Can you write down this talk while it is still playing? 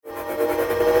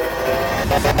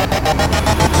Top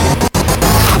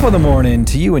of the morning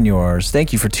to you and yours.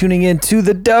 Thank you for tuning in to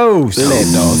The Dose.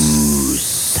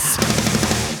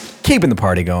 Keeping the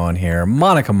party going here.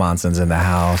 Monica Monson's in the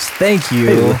house. Thank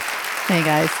you. Hey,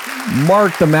 guys.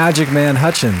 Mark the Magic Man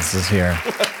Hutchins is here.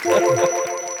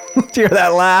 Did you hear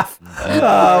that laugh?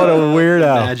 Oh, what a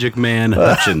weirdo. Magic Man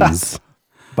Hutchins.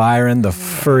 Byron, the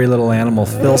furry little animal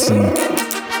Filson.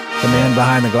 The man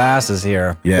behind the glass is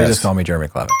here. Yes. They just call me Jeremy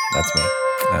Clevin. That's me.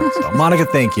 So, Monica,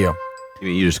 thank you.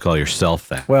 You just call yourself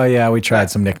that. Well, yeah, we tried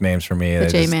some nicknames for me. They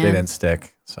didn't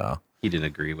stick. So He didn't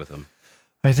agree with them.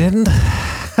 I didn't.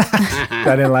 I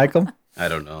didn't like them. I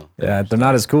don't know. Yeah, they're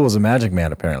not as cool as a Magic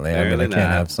Man, apparently. I mean, Apparently I can't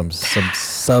not. have some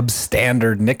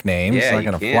substandard nicknames. It's not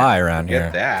going to fly around here.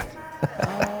 Get that.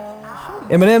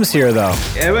 Eminem's here, though.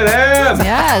 Eminem!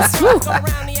 Yes. Woo.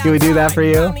 Can we do that for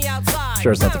you?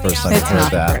 Sure, it's not the first time It's you've heard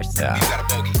not the that. first. Yeah.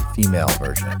 Female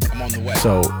version.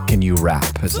 So, can you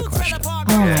rap is the question. Oh,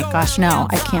 my gosh. No,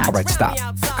 I can't. All right, stop.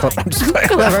 I'm just playing.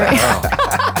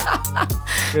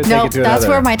 No, that's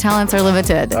where my talents are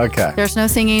limited. Okay. There's no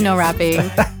singing, no rapping.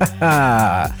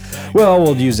 Well,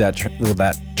 we'll use that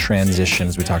transition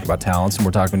as we talk about talents, and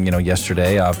we're talking,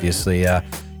 yesterday, obviously, a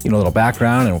little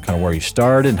background and kind of where you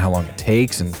started and how long it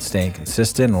takes and staying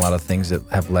consistent and a lot of things that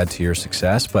have led to your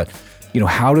success. But,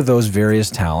 how do those various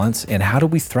talents and how do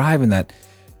we thrive in that,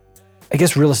 I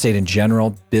guess, real estate in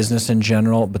general, business in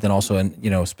general, but then also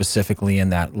in, specifically in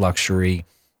that luxury,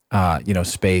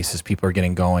 space as people are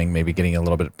getting going, maybe getting a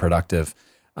little bit productive.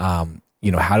 How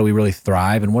do we really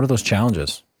thrive and what are those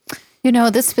challenges?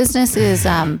 This business is,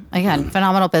 again,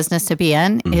 phenomenal business to be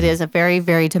in. Mm-hmm. It is a very,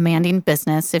 very demanding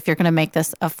business if you're going to make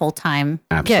this a full-time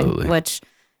Absolutely. gig, which,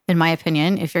 in my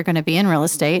opinion, if you're going to be in real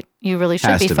estate, you really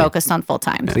should be focused on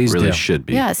full-time. Please It really do. should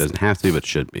be. Yes. It doesn't have to be, but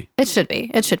should be. It should be.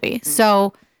 It should be.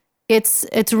 So it's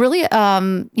really,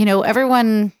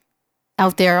 everyone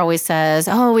out there always says,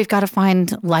 oh, we've got to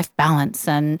find life balance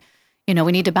and,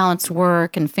 we need to balance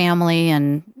work and family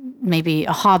and maybe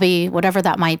a hobby, whatever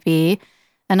that might be.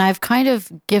 And I've kind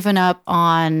of given up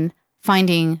on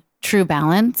finding true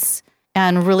balance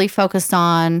and really focused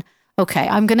on, okay,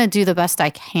 I'm going to do the best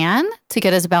I can to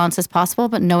get as balanced as possible,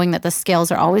 but knowing that the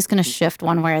scales are always going to shift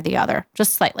one way or the other,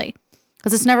 just slightly,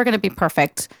 because it's never going to be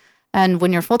perfect. And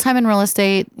when you're full-time in real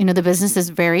estate, the business is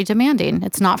very demanding.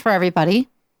 It's not for everybody.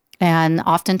 And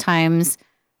oftentimes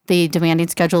the demanding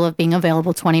schedule of being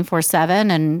available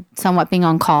 24/7 and somewhat being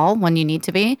on call when you need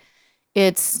to be,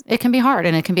 it can be hard,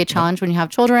 and it can be a challenge when you have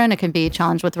children. It can be a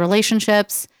challenge with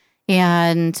relationships,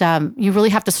 and you really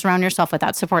have to surround yourself with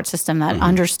that support system that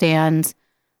understands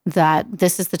that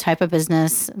this is the type of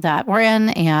business that we're in,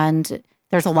 and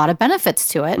there's a lot of benefits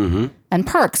to it and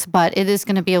perks, but it is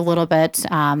going to be a little bit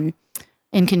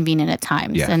inconvenient at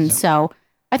times. Yes. And so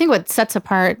I think what sets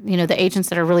apart, the agents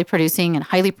that are really producing and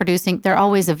highly producing, they're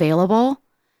always available.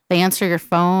 They answer your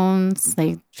phones.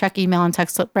 They check email and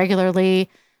text regularly.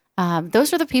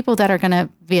 Those are the people that are going to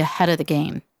be ahead of the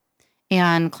game.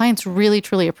 And clients really,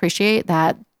 truly appreciate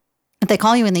that if they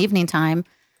call you in the evening time,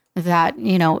 that,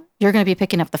 you're going to be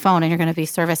picking up the phone and you're going to be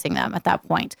servicing them at that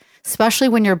point, especially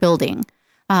when you're building.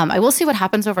 I will see what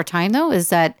happens over time, though, is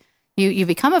that you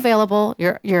become available,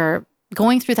 you're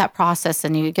going through that process,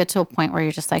 and you get to a point where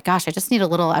you're just like, gosh, I just need a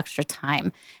little extra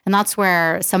time. And that's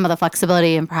where some of the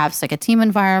flexibility and perhaps like a team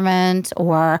environment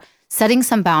or setting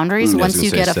some boundaries once you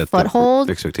get a foothold,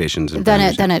 expectations and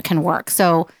then it can work.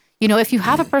 So, if you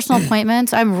have a personal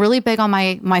appointment, I'm really big on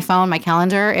my phone, my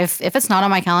calendar. If it's not on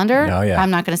my calendar,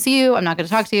 I'm not going to see you. I'm not going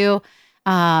to talk to you.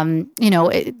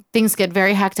 Things get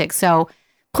very hectic. So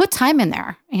put time in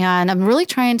there. And I'm really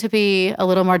trying to be a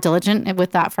little more diligent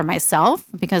with that for myself,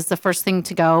 because the first thing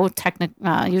to go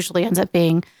usually ends up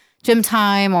being gym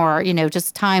time or,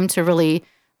 just time to really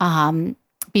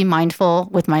be mindful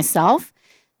with myself.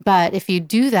 But if you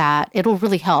do that, it'll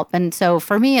really help. And so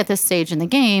for me at this stage in the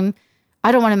game,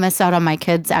 I don't want to miss out on my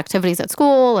kids' activities at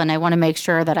school. And I want to make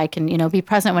sure that I can, be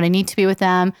present when I need to be with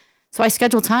them. So I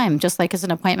schedule time, just like as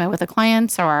an appointment with a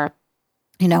client or,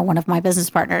 one of my business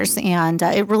partners. And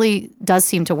it really does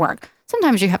seem to work.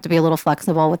 Sometimes you have to be a little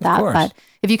flexible with that. But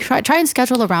if you try and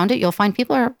schedule around it, you'll find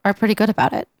people are pretty good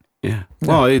about it. Yeah.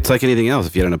 Well, it's like anything else.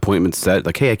 If you had an appointment set,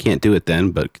 like, hey, I can't do it then,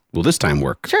 but will this time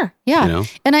work? Sure. Yeah.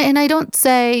 And I don't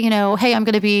say, hey, I'm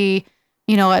going to be,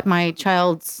 at my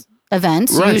child's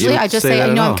event. Right, Usually I just say,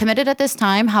 all. I'm committed at this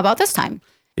time. How about this time?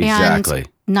 Exactly.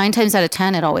 And 9 times out of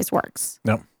 10, it always works.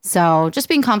 Yep. So just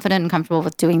being confident and comfortable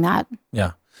with doing that.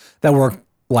 Yeah. That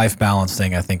work-life balance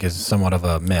thing, I think, is somewhat of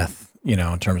a myth.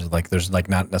 in terms of like, there's like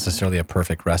not necessarily a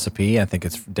perfect recipe. I think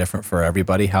it's different for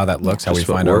everybody, how that looks, how we Just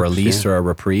what find our works, release or a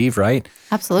reprieve, right?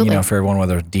 Absolutely. For everyone,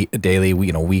 whether daily,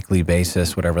 weekly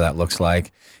basis, whatever that looks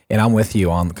like. And I'm with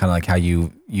you on kind of like how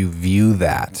you view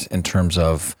that in terms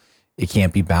of it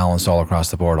can't be balanced all across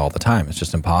the board all the time. It's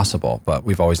just impossible. But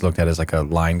we've always looked at it as like a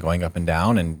line going up and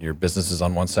down, and your business is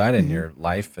on one side and your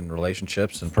life and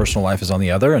relationships and personal life is on the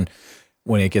other. And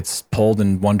when it gets pulled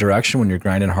in one direction, when you're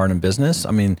grinding hard in business,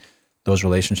 I mean, those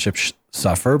relationships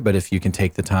suffer. But if you can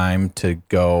take the time to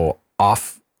go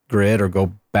off grid or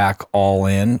go back all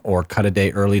in or cut a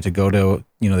day early to go to,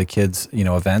 the kids,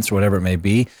 events or whatever it may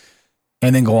be,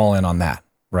 and then go all in on that.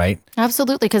 Right.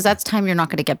 Absolutely. Because that's time you're not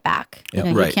going to get back. Yep.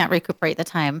 You Right. can't recuperate the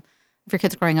time of your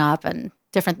kids growing up and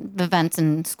different events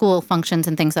and school functions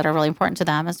and things that are really important to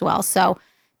them as well. So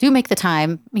do make the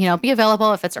time, be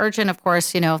available. If it's urgent, of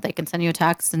course, they can send you a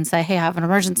text and say, hey, I have an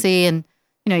emergency, and,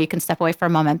 you can step away for a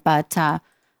moment. But I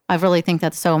really think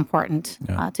that's so important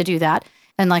to do that.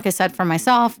 And like I said, for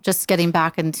myself, just getting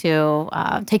back into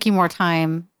taking more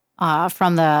time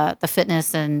from the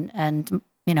fitness and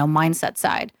mindset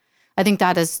side. I think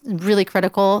that is really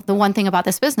critical. The one thing about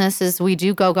this business is we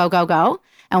do go,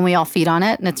 and we all feed on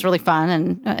it, and it's really fun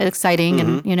and exciting.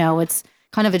 And, it's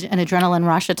kind of an adrenaline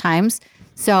rush at times.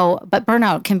 So, but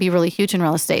burnout can be really huge in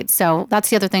real estate. So that's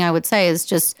the other thing I would say is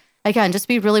just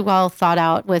be really well thought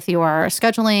out with your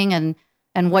scheduling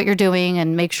and what you're doing,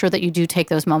 and make sure that you do take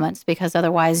those moments, because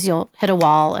otherwise you'll hit a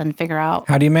wall and figure out.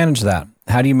 How do you manage that?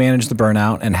 How do you manage the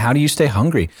burnout, and how do you stay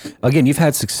hungry? Again, you've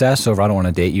had success over, I don't want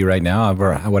to date you right now,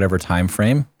 over whatever time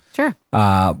frame. Sure.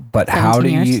 But how do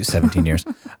you, 17 years,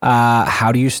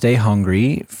 how do you stay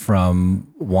hungry from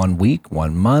 1 week,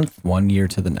 1 month, 1 year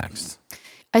to the next?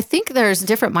 I think there's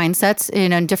different mindsets,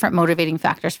 and different motivating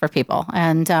factors for people.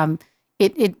 And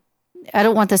I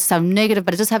don't want this to sound negative,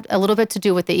 but it does have a little bit to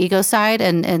do with the ego side.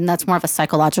 And that's more of a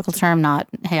psychological term, not,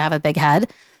 hey, I have a big head.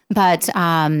 But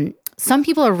some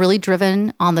people are really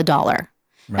driven on the dollar.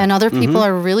 Right. And other people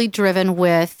are really driven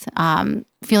with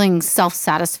feeling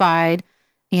self-satisfied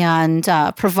and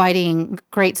providing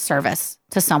great service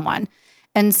to someone.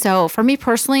 And so for me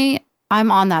personally,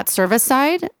 I'm on that service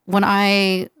side. When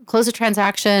I close a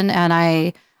transaction and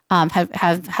I have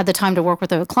had the time to work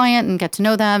with a client and get to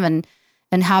know them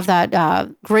and have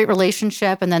that great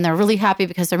relationship, and then they're really happy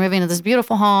because they're moving to this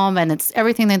beautiful home and it's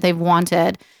everything that they've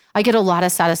wanted, I get a lot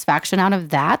of satisfaction out of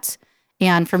that.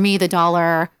 And for me, the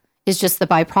dollar is just the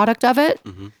byproduct of it.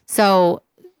 Mm-hmm. So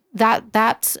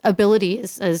that ability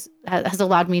has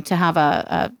allowed me to have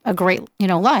a great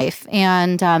life.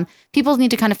 And people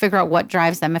need to kind of figure out what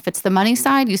drives them. If it's the money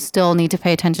side, you still need to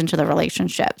pay attention to the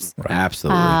relationships. Right.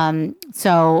 Absolutely.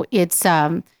 So it's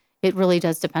it really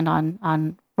does depend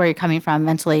on where you're coming from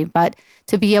mentally. But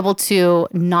to be able to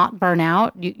not burn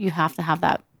out, you have to have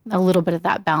a little bit of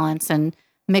that balance and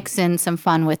mix in some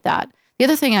fun with that. The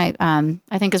other thing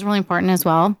I think is really important as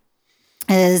well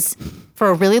is, for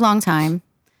a really long time,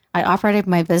 I operated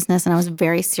my business and I was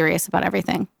very serious about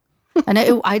everything. And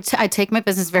I take my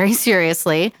business very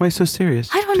seriously. Why so serious?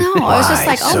 I don't know. I was just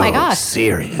like, oh my gosh.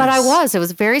 Serious? But it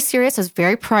was very serious. I was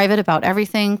very private about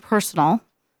everything personal.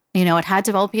 It had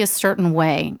to all be a certain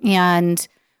way. And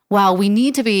while we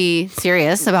need to be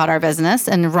serious about our business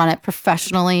and run it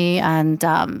professionally and,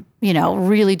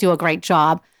 really do a great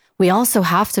job, we also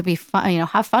have to be fun,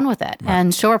 have fun with it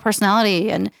and show our personality.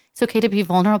 And it's okay to be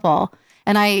vulnerable.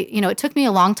 And it took me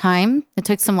a long time. It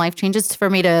took some life changes for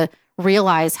me to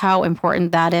realize how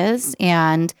important that is.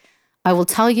 And I will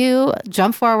tell you,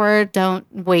 jump forward, don't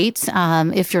wait.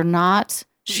 If you're not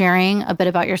sharing a bit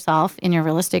about yourself in your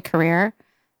real estate career,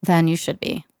 then you should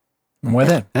be. I'm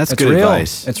with it. That's it's good real.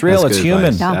 advice. It's real. That's it's good human.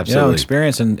 advice. Yeah. Absolutely.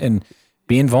 Experience and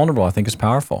being vulnerable, I think, is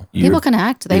powerful. People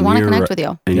connect. They want to connect with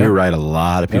you. And you're right. A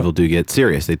lot of people do get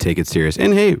serious. They take it serious.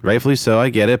 And hey, rightfully so. I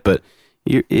get it. But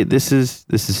this is.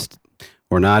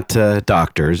 We're not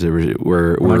doctors.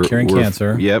 We're not curing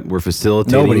cancer. Yep, we're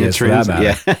facilitating Nobody a is for that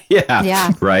matter.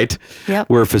 Yeah. Right. Yep.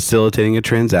 We're facilitating a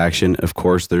transaction. Of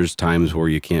course, there's times where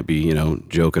you can't be,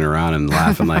 joking around and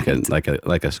laughing like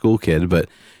a school kid, but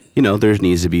there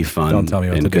needs to be fun. Don't tell me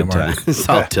what and to do, good Mark. times.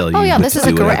 I'll tell you. Oh yeah, this is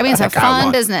a great. It's a Heck,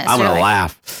 fun business. I'm You're gonna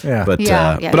like- laugh. Yeah. But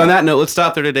Yeah, on that note, let's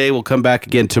stop there today. We'll come back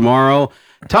again tomorrow.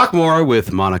 Talk more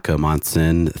with Monica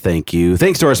Monson. Thank you.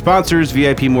 Thanks to our sponsors,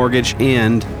 VIP Mortgage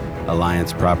and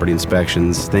Alliance Property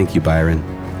Inspections. Thank you, Byron.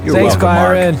 Thanks, welcome,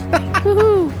 Mark.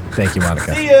 Byron. Thank you,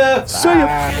 Monica. See ya. See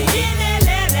ya.